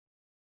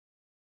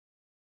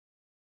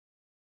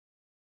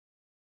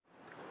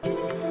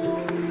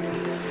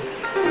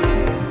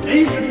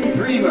Asian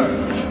Dreamer.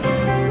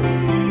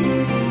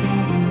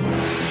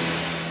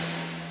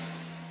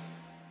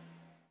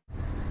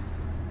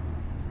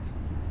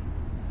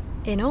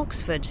 In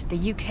Oxford,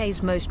 the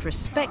UK's most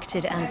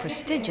respected and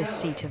prestigious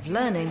seat of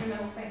learning,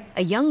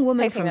 a young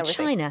woman from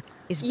China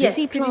is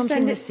busy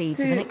planting the seeds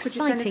of an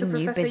exciting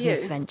new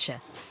business venture.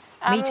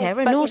 Meet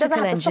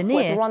aeronautical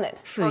engineer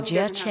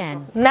Fujia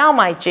Chen. Now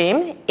my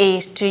dream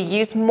is to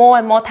use more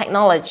and more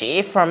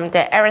technology from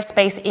the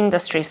aerospace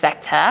industry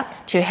sector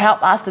to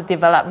help us to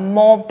develop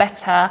more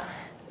better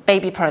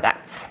baby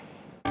products.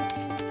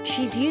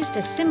 She's used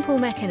a simple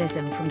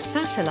mechanism from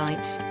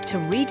satellites to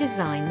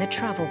redesign the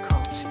travel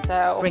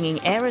cot, bringing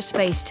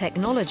aerospace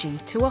technology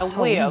to a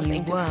whole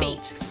new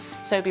world.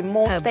 So it'll be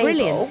more Her stable.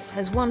 brilliance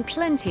has won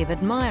plenty of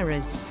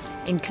admirers,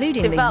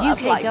 including the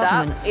Developed UK like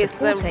government's that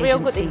support is a real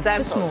good agency for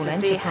example small to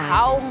enterprises. see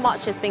how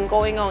much has been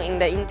going on in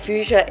the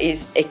Fujia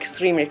is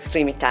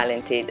extremely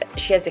talented.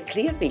 She has a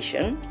clear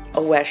vision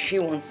of where she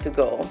wants to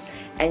go,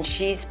 and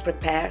she's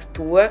prepared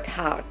to work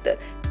hard.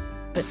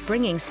 But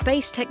bringing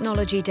space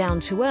technology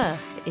down to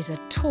Earth is a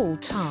tall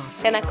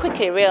task. And I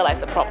quickly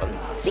realized the problem.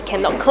 It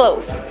cannot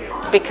close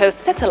because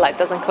satellite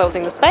doesn't close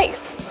in the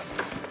space.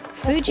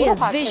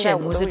 Fujia's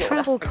vision was a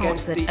travel cot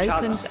that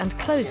opens and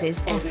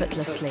closes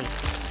effortlessly.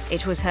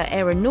 It was her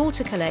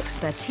aeronautical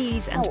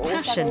expertise and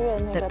passion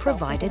that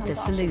provided the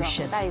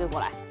solution.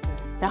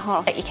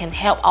 It can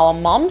help our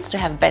moms to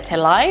have a better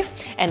life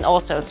and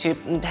also to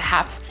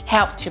have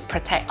help to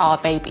protect our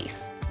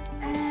babies.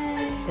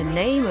 The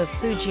name of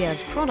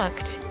Fujia's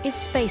product is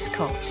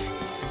Spacecot,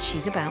 and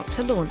she's about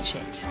to launch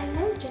it.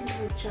 Hello,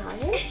 gentle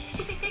child.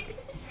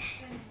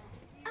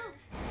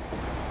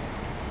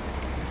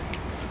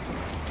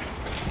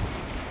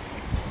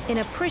 In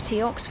a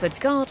pretty Oxford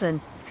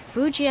garden,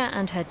 Fujia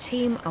and her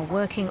team are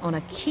working on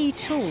a key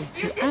tool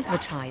to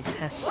advertise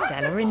her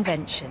stellar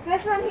invention.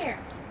 Let's run here.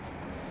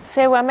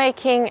 So we're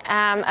making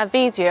a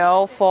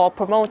video for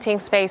promoting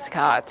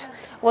Spacecot.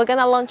 We're going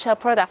to launch our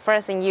product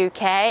first in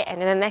UK,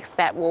 and then the next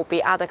step will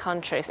be other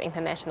countries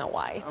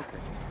international-wide. Okay.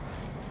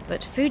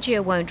 But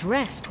Fujia won't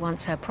rest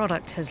once her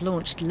product has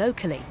launched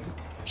locally.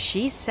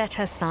 She's set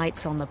her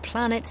sights on the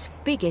planet's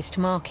biggest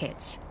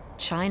markets,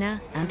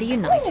 China and the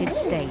United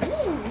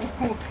States.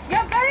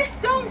 You're a very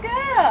strong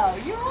girl.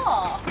 You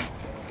are.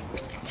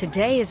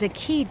 Today is a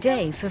key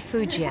day for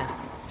Fujia.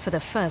 For the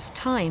first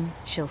time,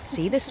 she'll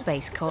see the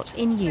Spacecot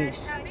in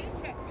use.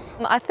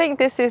 I think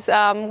this is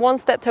one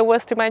step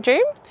towards to my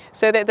dream.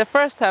 So that the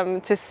first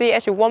time to see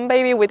actually one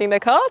baby within the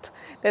cot,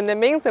 then that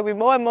means that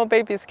more and more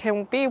babies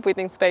can be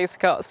within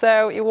Spacecot.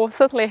 So it will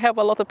certainly help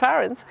a lot of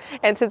parents.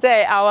 And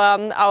today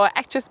our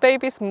actress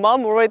baby's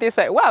mom already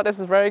said, wow, this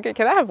is very good,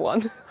 can I have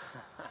one?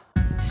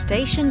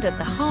 Stationed at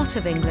the heart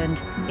of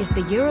England is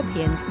the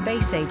European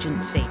Space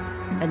Agency,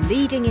 a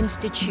leading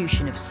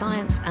institution of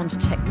science and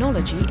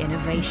technology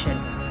innovation.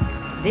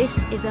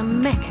 This is a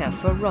mecca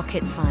for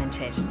rocket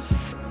scientists,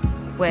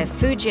 where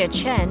Fujia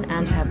Chen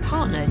and her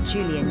partner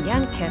Julian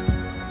Janke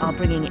are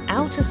bringing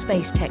outer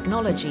space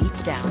technology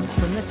down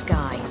from the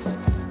skies.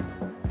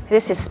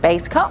 This is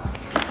Spacecot.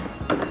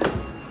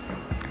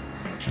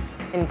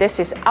 And this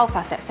is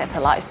AlphaSat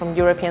satellite from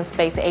European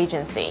Space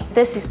Agency.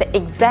 This is the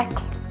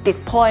exact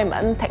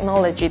deployment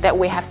technology that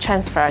we have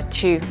transferred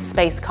to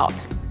Spacecot.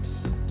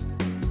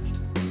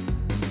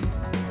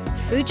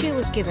 Fujia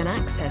was given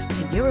access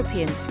to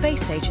European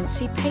Space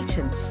Agency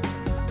patents.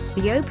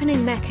 The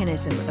opening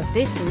mechanism of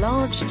this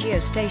large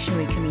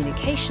geostationary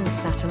communications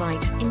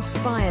satellite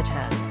inspired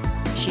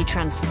her. She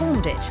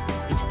transformed it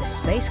into the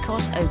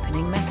Spacecot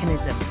opening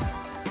mechanism.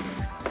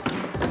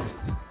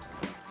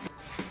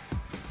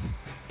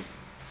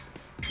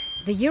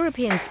 The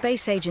European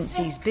Space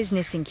Agency's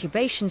Business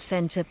Incubation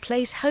Centre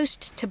plays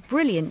host to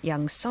brilliant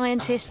young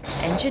scientists,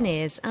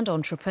 engineers and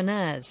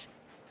entrepreneurs.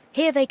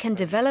 Here they can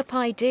develop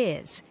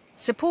ideas,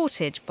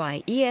 supported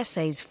by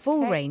ESA's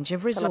full range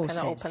of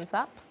resources.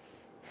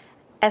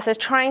 As a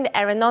trained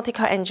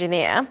aeronautical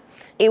engineer,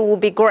 it would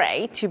be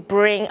great to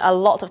bring a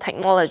lot of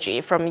technology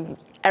from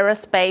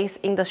aerospace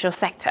industrial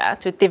sector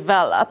to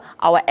develop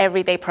our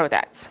everyday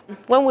products.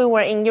 When we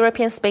were in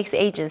European Space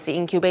Agency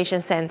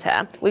Incubation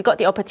Center, we got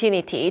the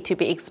opportunity to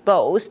be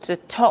exposed to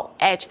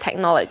top-edge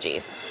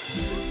technologies.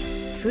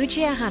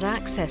 Fujia had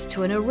access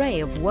to an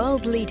array of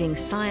world-leading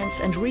science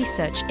and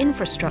research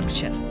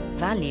infrastructure,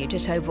 valued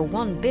at over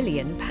 £1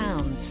 billion.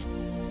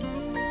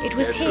 It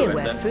was here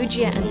where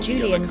Fujia and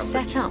Julian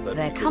set up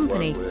their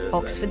company,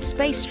 Oxford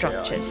Space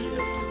Structures.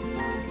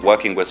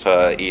 Working with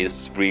her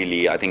is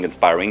really, I think,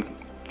 inspiring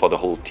for the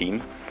whole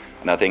team.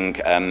 And I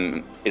think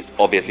it's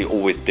obviously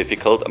always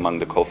difficult among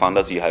the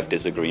co-founders. You have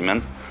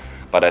disagreements.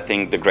 But I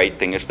think the great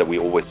thing is that we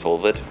always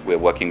solve it. We're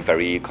working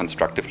very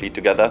constructively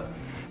together.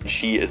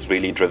 She is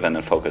really driven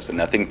and focused.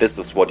 And I think this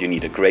is what you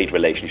need, a great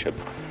relationship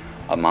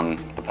among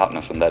the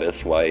partners. And that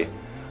is why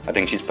I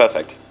think she's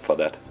perfect for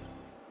that.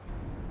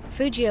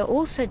 Fujia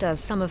also does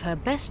some of her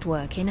best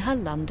work in her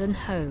London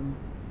home.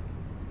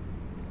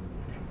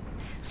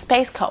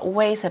 Spacecot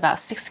weighs about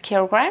 6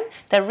 kilograms.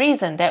 The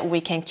reason that we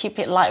can keep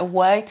it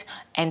lightweight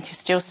and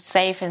still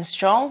safe and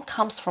strong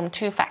comes from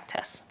 2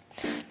 factors.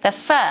 The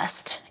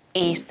first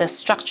is the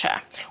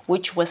structure,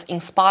 which was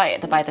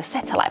inspired by the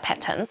satellite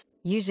patterns.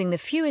 Using the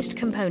fewest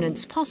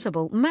components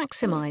possible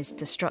maximised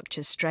the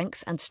structure's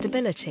strength and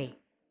stability.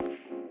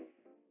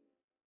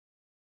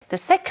 The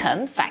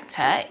second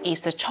factor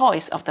is the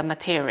choice of the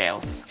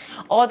materials.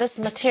 All this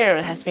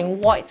material has been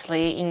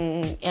widely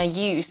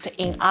used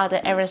in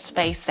other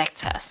aerospace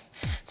sectors.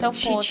 So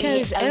she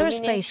chose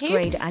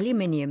aerospace-grade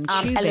aluminium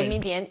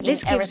tubing.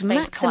 This gives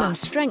maximum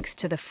strength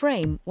to the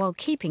frame while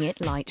keeping it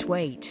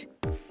lightweight.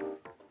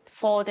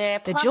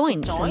 The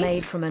joints are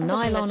made from a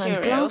nylon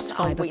and glass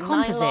fibre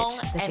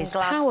composite that is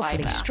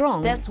powerfully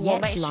strong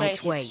yet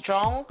lightweight.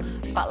 Strong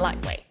but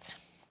lightweight.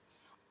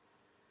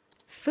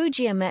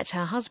 Fujia met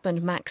her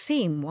husband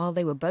Maxime while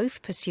they were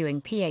both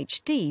pursuing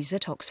PhDs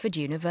at Oxford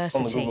University.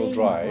 On the Google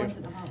Drive,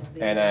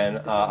 and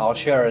then I'll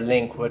share a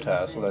link with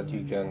her so that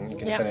you can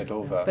send it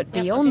over. But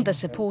beyond the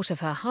support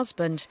of her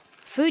husband,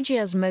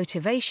 Fujia's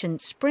motivation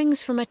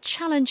springs from a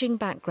challenging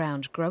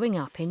background growing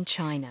up in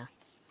China.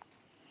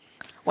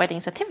 Wedding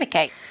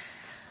certificate.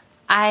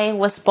 I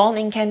was born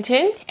in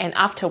Canton, and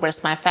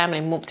afterwards my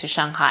family moved to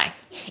Shanghai.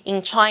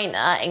 In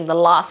China, in the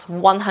last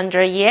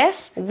 100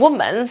 years,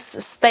 women's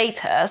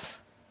status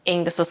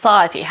in the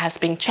society has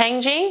been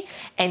changing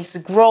and is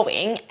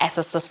growing as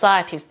the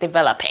society is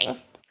developing.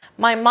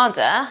 My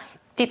mother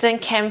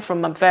didn't come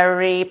from a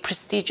very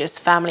prestigious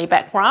family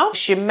background.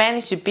 She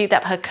managed to build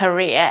up her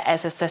career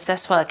as a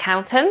successful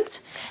accountant.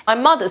 My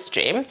mother's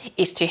dream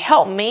is to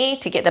help me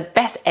to get the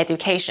best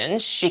education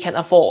she can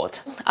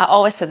afford. I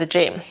always had the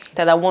dream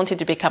that I wanted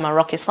to become a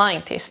rocket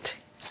scientist.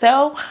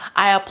 So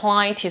I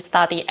applied to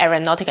study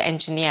aeronautical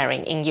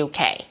engineering in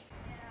UK.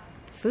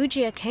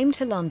 Fujia came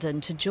to London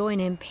to join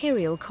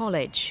Imperial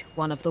College,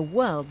 one of the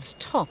world's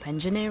top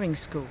engineering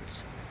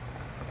schools.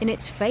 In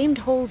its famed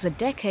halls a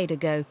decade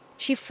ago,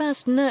 she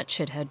first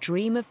nurtured her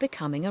dream of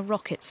becoming a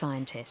rocket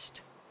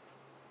scientist.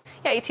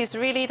 Yeah, it is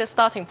really the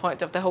starting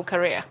point of the whole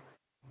career.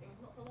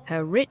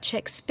 Her rich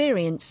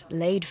experience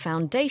laid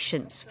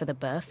foundations for the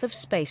birth of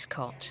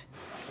Spacecot.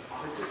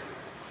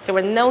 There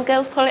were no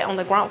girls' toilets on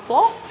the ground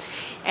floor.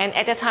 And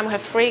at that time, we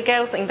have 3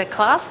 girls in the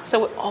class,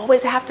 so we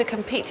always have to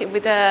compete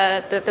with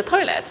the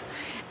toilet.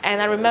 And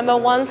I remember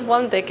one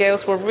of the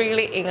girls were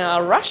really in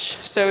a rush,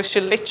 so she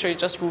literally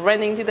just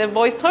ran into the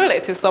boys'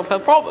 toilet to solve her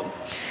problem.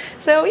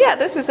 So yeah,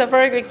 this is a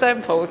very good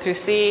example to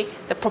see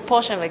the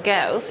proportion of the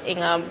girls in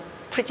a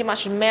pretty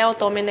much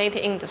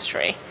male-dominated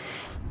industry.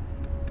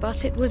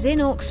 But it was in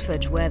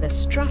Oxford where the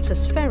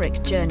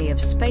stratospheric journey of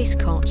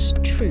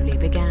Spacecot truly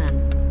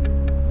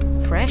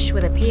began. Fresh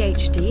with a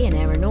PhD in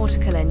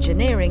aeronautical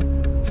engineering,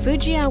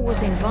 Fujia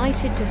was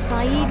invited to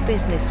Said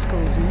Business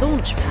School's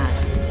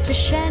launchpad to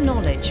share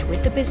knowledge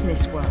with the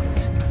business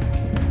world.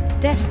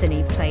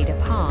 Destiny played a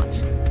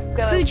part.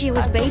 Fujia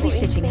was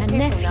babysitting her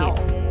nephew,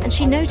 and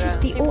she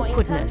noticed the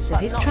awkwardness of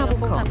his travel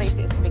cot.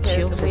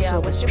 She also saw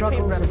the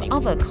struggles of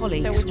other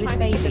colleagues with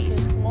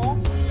babies.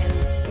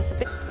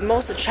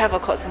 Most travel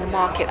cots in the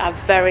market are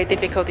very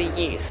difficult to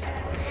use.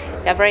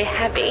 They're very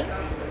heavy.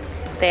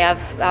 They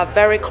are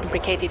very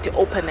complicated to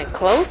open and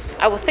close.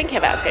 I was thinking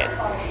about it.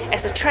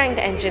 As a trained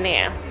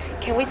engineer,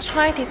 can we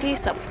try to do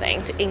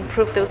something to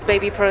improve those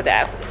baby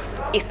products,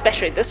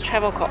 especially this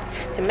travel cot,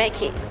 to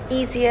make it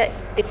easier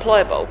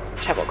deployable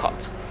travel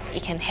cot?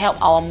 It can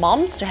help our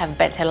moms to have a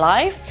better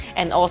life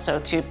and also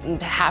to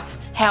have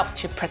help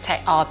to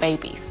protect our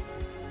babies.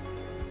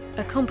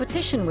 A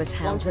competition was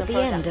held at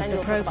the end of the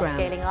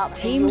programme.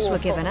 Teams were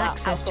given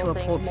access to a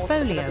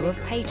portfolio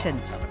of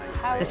patents.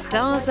 The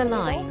stars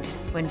aligned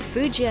when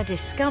Fujia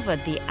discovered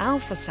the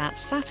AlphaSat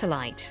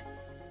satellite.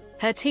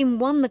 Her team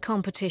won the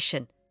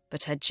competition,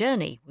 but her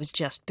journey was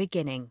just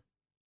beginning.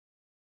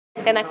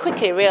 Then I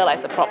quickly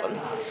realized the problem.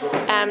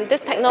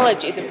 This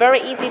technology is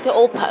very easy to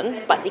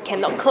open, but it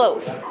cannot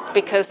close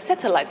because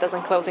satellite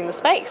doesn't close in the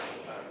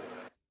space.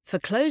 For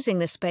closing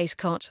the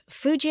Spacecot,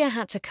 Fujia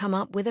had to come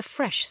up with a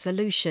fresh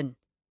solution.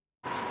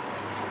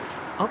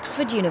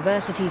 Oxford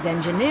University's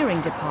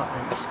engineering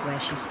department, where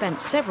she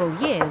spent several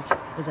years,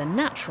 was a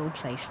natural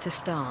place to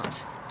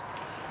start.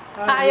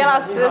 Hi,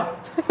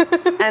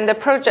 and the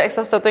project is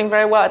also doing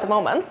very well at the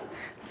moment.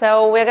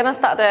 So we're going to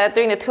start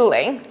doing the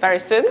tooling very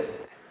soon.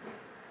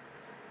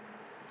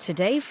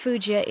 Today,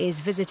 Fujia is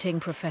visiting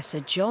Professor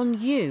John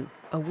Yu,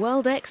 a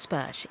world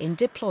expert in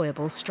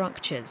deployable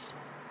structures.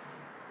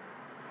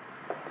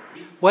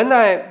 When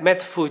I met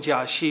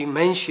Fujia, she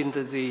mentioned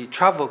the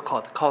travel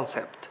cot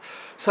concept.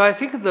 So I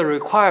think the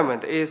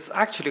requirement is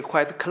actually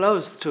quite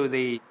close to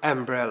the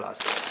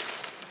umbrellas.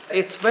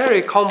 It's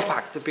very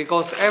compact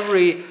because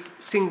every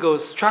single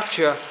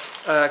structure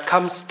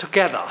comes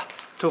together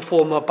to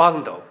form a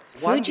bundle.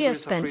 Fujia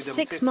spent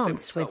 6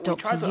 months with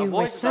Dr. Yu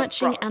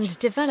researching and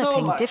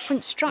developing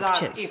different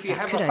structures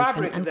that could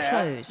open and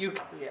close.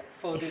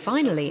 They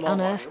finally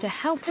unearthed a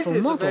helpful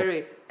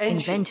model,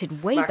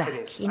 invented way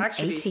back in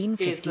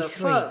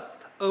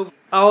 1853.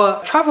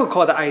 Our travel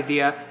cot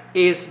idea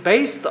is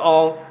based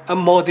on a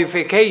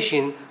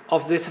modification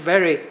of this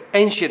very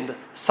ancient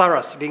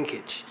Saras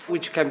linkage,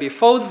 which can be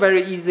folded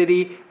very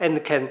easily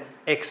and can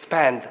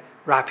expand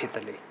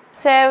rapidly.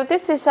 So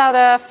this is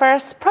our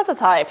first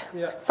prototype,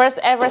 first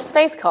ever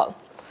Spacecot.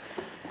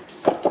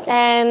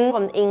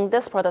 And in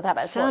this prototype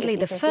as well, Sadly,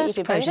 the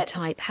first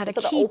prototype had a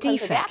key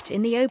defect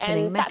in the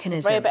opening mechanism.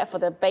 That's very bad for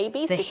the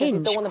babies the because you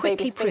hinge don't want the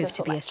quickly baby's proved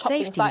to be a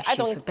safety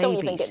issue for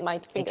babies.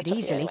 They could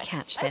easily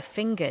catch their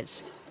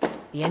fingers.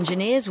 The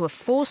engineers were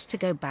forced to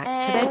go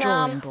back to their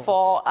drawing boards.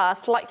 For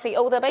slightly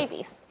older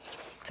babies.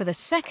 For the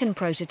second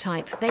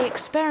prototype, they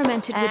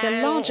experimented with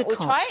a larger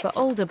cot for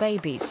older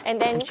babies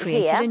and then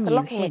created here, a new the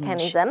locking hinge.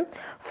 mechanism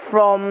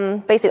from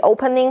basically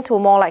opening to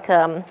more like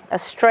a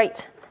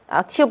straight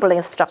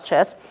tubular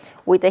structures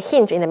with a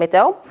hinge in the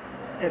middle.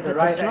 But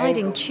the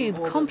sliding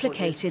tube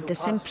complicated the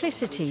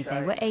simplicity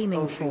they were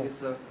aiming for.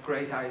 It's a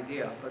great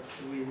idea, but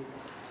we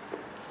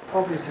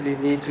obviously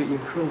need to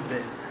improve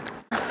this.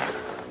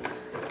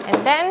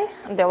 And then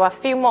there were a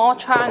few more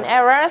trial and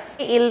errors.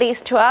 It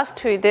leads to us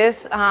to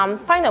this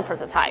final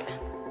prototype.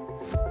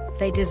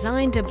 They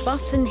designed a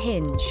button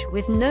hinge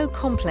with no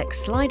complex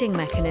sliding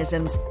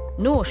mechanisms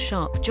nor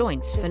sharp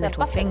joints for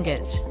little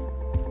fingers.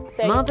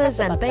 So Mothers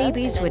and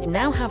babies would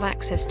now have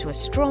access to a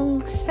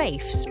strong,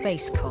 safe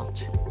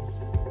Spacecot.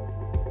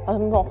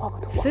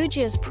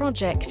 Fujia's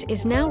project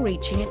is now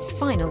reaching its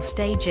final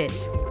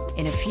stages.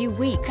 In a few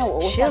weeks,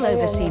 she'll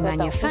oversee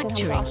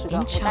manufacturing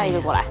in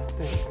China.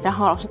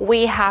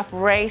 We have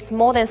raised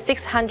more than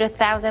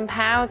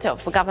 £600,000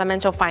 of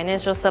governmental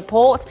financial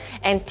support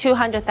and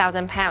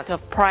 £200,000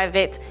 of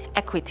private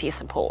equity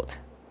support.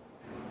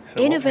 So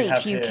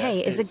Innovate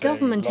UK is a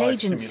government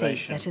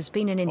agency that has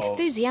been an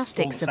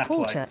enthusiastic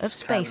supporter of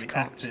Spacecot.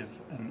 Active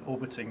and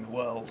orbiting the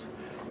world.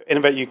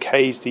 Innovate UK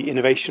is the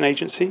innovation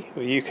agency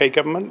of the UK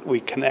government.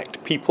 We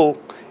connect people,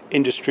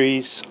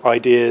 industries,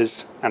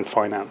 ideas and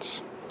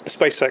finance. The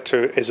space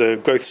sector is a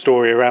growth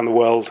story around the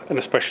world and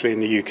especially in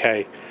the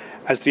UK.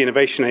 As the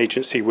innovation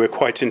agency, we're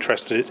quite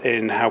interested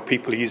in how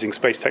people are using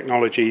space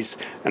technologies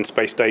and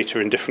space data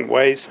in different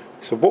ways.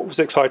 So what was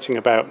exciting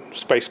about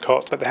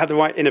Spacecot? That they had the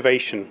right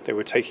innovation. They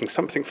were taking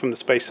something from the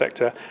space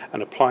sector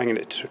and applying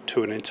it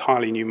to an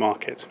entirely new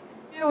market.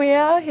 Here we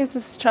are, this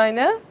is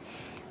China,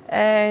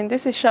 and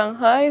this is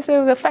Shanghai,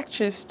 so the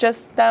factory is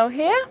just down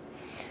here.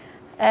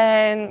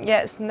 And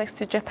yes, next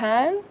to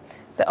Japan.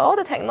 All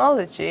the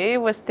technology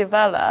was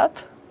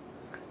developed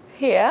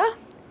here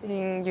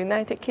in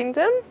United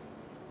Kingdom.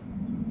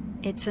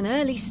 It's an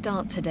early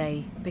start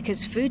today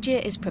because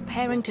Fujia is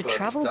preparing to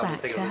travel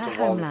back to her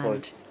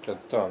homeland.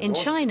 In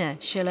China,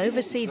 she'll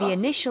oversee the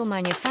initial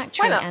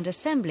manufacturing and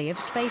assembly of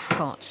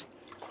Spacecot.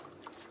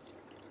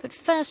 But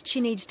first she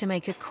needs to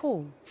make a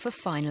call for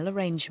final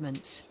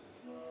arrangements.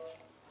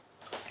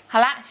 好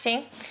啦，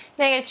行，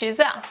那个橘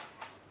子。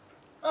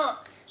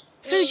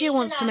 Fujia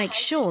wants to make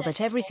sure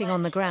that everything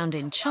on the ground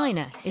in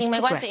China is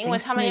progressing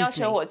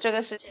smoothly.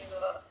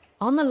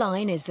 On the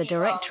line is the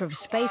director of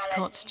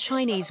Spacecot's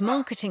Chinese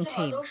marketing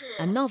team,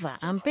 another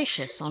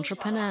ambitious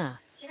entrepreneur.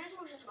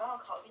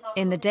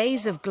 In the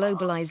days of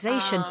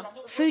globalization,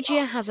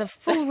 Fujia has a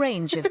full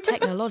range of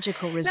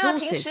technological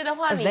resources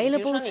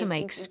available to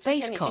make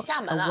Spacecot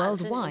a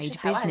worldwide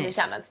business.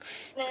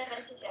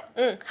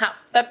 好，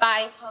拜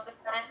拜。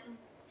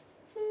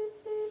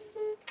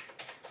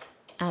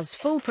 As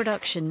full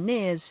production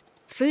nears,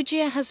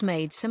 Fujia has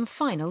made some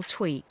final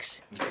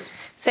tweaks.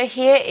 So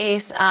here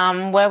is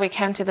where we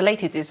came to the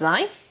latest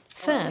design.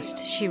 First,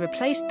 she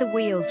replaced the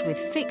wheels with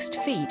fixed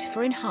feet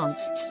for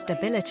enhanced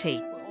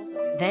stability.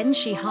 Then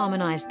she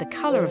harmonized the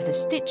color of the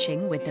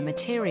stitching with the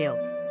material.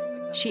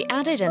 She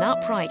added an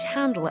upright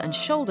handle and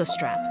shoulder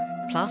strap,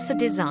 plus a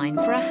design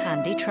for a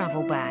handy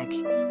travel bag.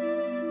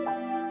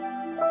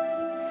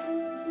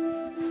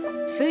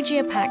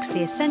 Fujia packs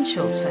the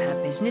essentials for her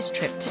business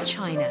trip to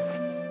China.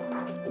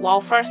 Well,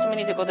 first we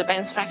need to go to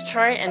Ben's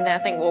factory, and then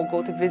I think we'll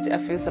go to visit a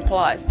few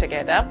suppliers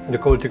together. The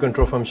quality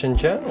control from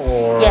Shenzhen,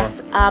 or?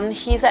 Yes,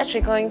 he's actually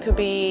going to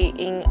be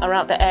in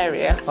around the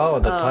area. Oh,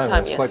 the time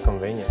that's yes. quite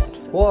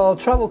convenient. Well,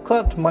 travel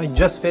cot might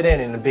just fit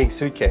in a big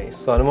suitcase.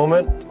 So at the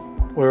moment,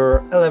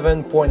 we're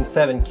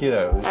 11.7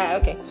 kilos. Ah,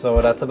 okay.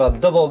 So that's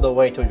about double the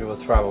weight of your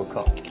travel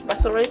cot.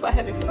 That's already quite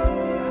heavy.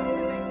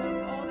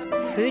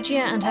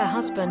 Fujia and her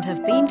husband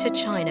have been to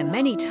China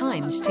many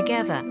times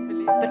together.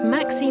 But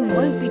Maxime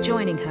won't be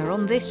joining her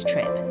on this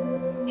trip.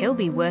 He'll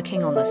be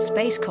working on the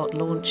Spacecot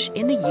launch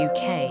in the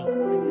UK.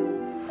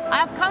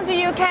 I've come to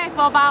UK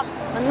for about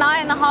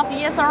 9.5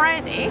 years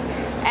already,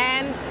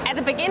 and at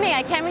the beginning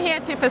I came here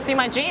to pursue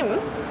my dream.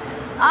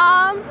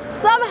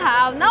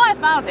 Somehow, now I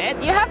found it,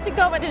 you have to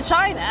go back to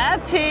China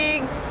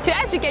to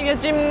actually get your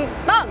dream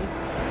done.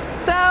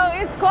 So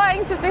it's quite an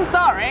interesting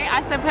story,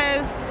 I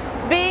suppose.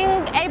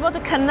 Being able to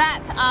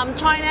connect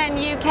China and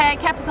UK,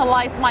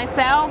 capitalize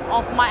myself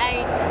of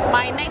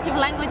my native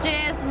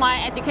languages,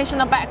 my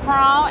educational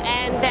background,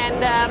 and then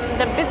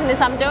the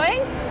business I'm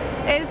doing,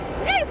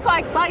 it's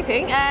quite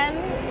exciting, and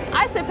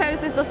I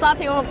suppose it's the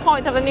starting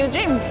point of the new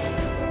dream.